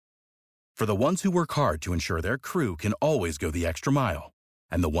For the ones who work hard to ensure their crew can always go the extra mile,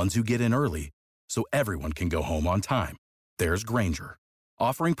 and the ones who get in early so everyone can go home on time, there's Grainger,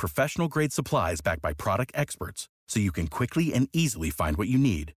 offering professional-grade supplies backed by product experts so you can quickly and easily find what you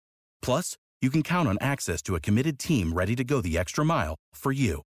need. Plus, you can count on access to a committed team ready to go the extra mile for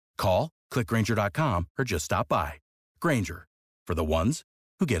you. Call, click Grainger.com, or just stop by. Grainger, for the ones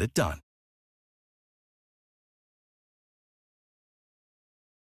who get it done.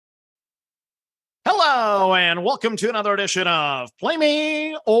 Hello, and welcome to another edition of Play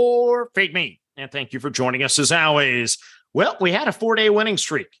Me or Fade Me. And thank you for joining us as always. Well, we had a 4-day winning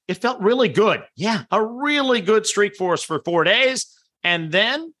streak. It felt really good. Yeah, a really good streak for us for 4 days. And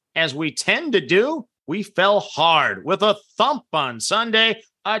then, as we tend to do, we fell hard with a thump on Sunday.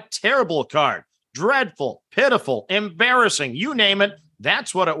 A terrible card. Dreadful, pitiful, embarrassing, you name it.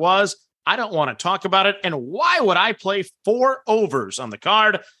 That's what it was. I don't want to talk about it. And why would I play 4 overs on the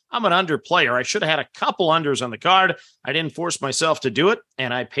card? I'm an under player. I should have had a couple unders on the card. I didn't force myself to do it,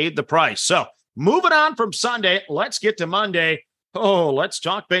 and I paid the price. So moving on from Sunday, let's get to Monday. Oh, let's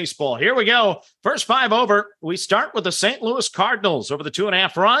talk baseball. Here we go. First 5 over. We start with the St. Louis Cardinals over the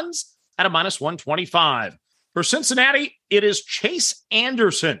 2.5 runs at a -125. For Cincinnati, it is Chase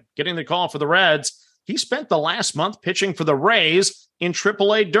Anderson getting the call for the Reds. He spent the last month pitching for the Rays in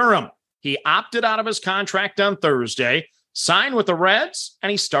AAA Durham. He opted out of his contract on Thursday, signed with the Reds, and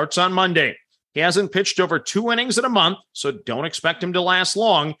he starts on Monday. He hasn't pitched over 2 innings in a month, so don't expect him to last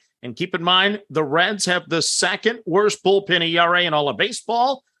long. And keep in mind, the Reds have the second worst bullpen ERA in all of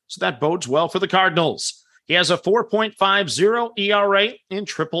baseball, so that bodes well for the Cardinals. He has a 4.50 ERA in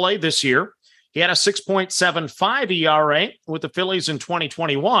AAA this year. He had a 6.75 ERA with the Phillies in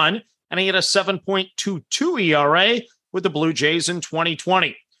 2021, and he had a 7.22 ERA with the Blue Jays in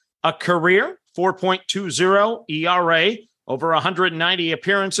 2020. A career 4.20 ERA over 190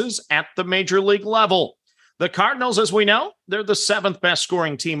 appearances at the major league level. The Cardinals, as we know, they're the 7th best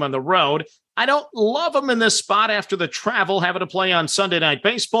scoring team on the road. I don't love them in this spot after the travel having to play on Sunday Night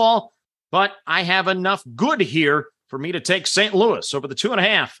Baseball, but I have enough good here for me to take St. Louis over the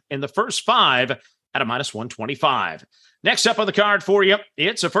 2.5 in the first 5 at a -125. Next up on the card for you,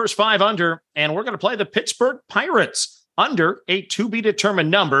 it's a first 5 under, and we're going to play the Pittsburgh Pirates under a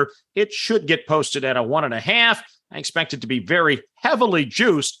to-be-determined number. It should get posted at a 1.5. I expect it to be very heavily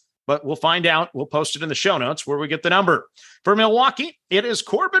juiced, but we'll find out. We'll post it in the show notes where we get the number. For Milwaukee, it is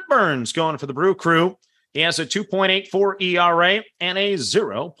Corbett Burns going for the Brew Crew. He has a 2.84 ERA and a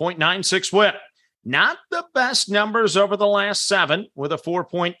 0.96 whip. Not the best numbers over the last 7 with a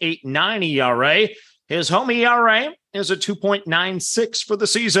 4.89 ERA. His home ERA is a 2.96 for the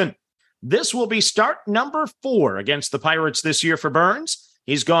season. This will be start number 4 against the Pirates this year for Burns.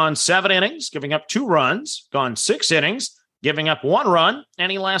 He's gone 7 innings, giving up 2 runs, gone 6 innings, giving up 1 run,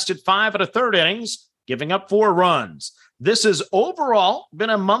 and he lasted 5 1/3 innings, giving up 4 runs. This has overall been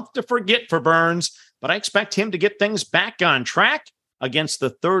a month to forget for Burns, but I expect him to get things back on track against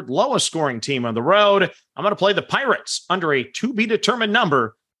the 3rd lowest scoring team on the road. I'm going to play the Pirates under a to-be-determined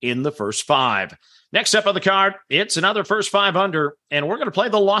number in the first 5. Next up on the card, it's another first 5 under, and we're going to play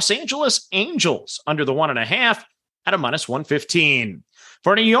the Los Angeles Angels under the 1.5 at a -115.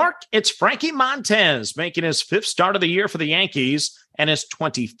 For New York, it's Frankie Montes making his 5th start of the year for the Yankees and his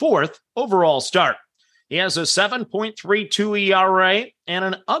 24th overall start. He has a 7.32 ERA and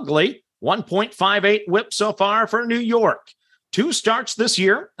an ugly 1.58 whip so far for New York. 2 starts this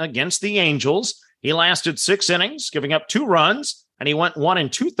year against the Angels. He lasted 6 innings, giving up 2 runs, and he went 1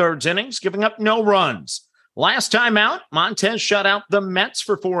 2/3 innings, giving up no runs. Last time out, Montez shut out the Mets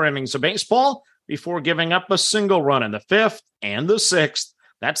for 4 innings of baseball before giving up a single run in the 5th and the 6th.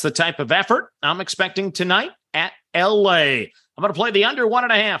 That's the type of effort I'm expecting tonight at LA. I'm going to play the under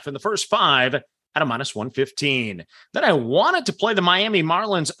 1.5 in the first 5 at a -115. Then I wanted to play the Miami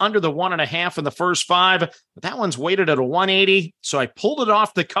Marlins under the 1.5 in the first 5, but that one's weighted at a 180, so I pulled it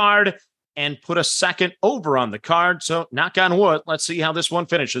off the card and put a second over on the card. So knock on wood, let's see how this one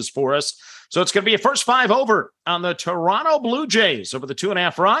finishes for us. So it's going to be a first 5 over on the Toronto Blue Jays over the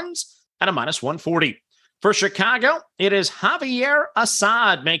 2.5 runs at a -140. For Chicago, it is Javier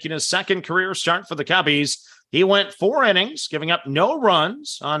Assad making his 2nd career start for the Cubbies. He went 4 innings, giving up no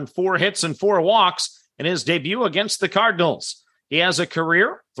runs on 4 hits and 4 walks in his debut against the Cardinals. He has a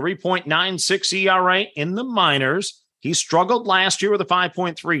career 3.96 ERA in the minors. He struggled last year with a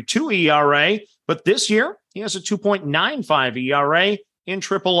 5.32 ERA, but this year he has a 2.95 ERA in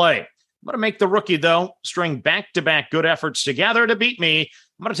AAA. I'm going to make the rookie, though, string back-to-back good efforts together to beat me.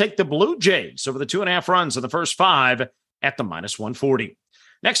 I'm going to take the Blue Jays over the 2.5 runs in the first 5 at the -140.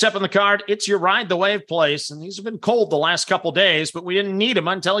 Next up on the card, it's your ride the wave place, and these have been cold the last couple days, but we didn't need them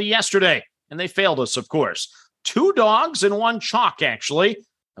until yesterday. and they failed us, of course. 2 dogs and 1 chalk, actually.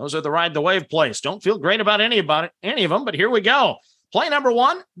 Those are the Ride the Wave plays. Don't feel great about any of them, but here we go. Play number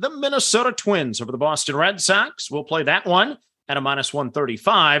 1, the Minnesota Twins over the Boston Red Sox. We'll play that one at a minus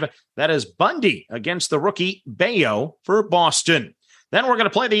 135. That is Bundy against the rookie Bayo for Boston. Then we're going to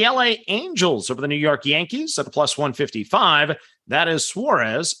play the LA Angels over the New York Yankees at a plus 155. That is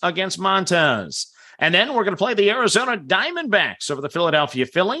Suarez against Montez. And then we're going to play the Arizona Diamondbacks over the Philadelphia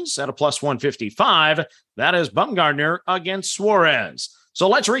Phillies at a plus 155. That is Bumgarner against Suarez. So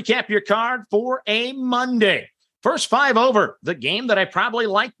let's recap your card for a Monday. First 5 over, the game that I probably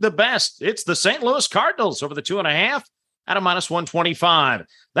like the best. It's the St. Louis Cardinals over the 2.5 at a minus 125.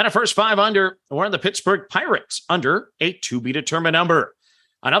 Then a first 5 under, we're on the Pittsburgh Pirates under a to be determined number.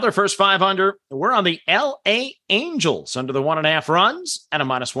 Another first 5 under, we're on the LA Angels under the 1.5 runs at a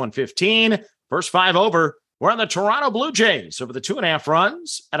minus 115. First 5 over, we're on the Toronto Blue Jays over the 2.5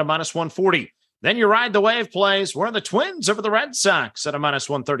 runs at a minus 140. Then you Ride the Wave plays. We're on the Twins over the Red Sox at a minus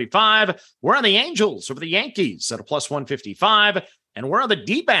 135. We're on the Angels over the Yankees at a plus 155. And we're on the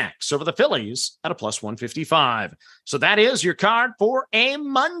D-backs over the Phillies at a plus 155. So that is your card for a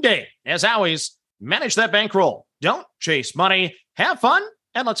Monday. As always, manage that bankroll. Don't chase money. Have fun,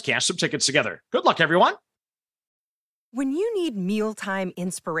 and let's cash some tickets together. Good luck, everyone. When you need mealtime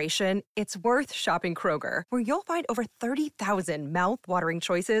inspiration, it's worth shopping Kroger, where you'll find over 30,000 mouth-watering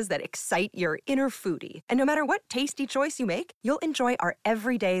choices that excite your inner foodie. And no matter what tasty choice you make, you'll enjoy our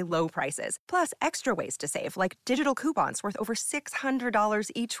everyday low prices, plus extra ways to save, like digital coupons worth over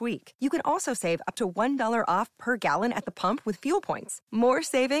 $600 each week. You can also save up to $1 off per gallon at the pump with fuel points. More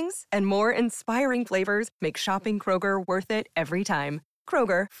savings and more inspiring flavors make shopping Kroger worth it every time.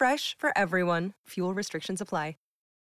 Kroger, fresh for everyone. Fuel restrictions apply.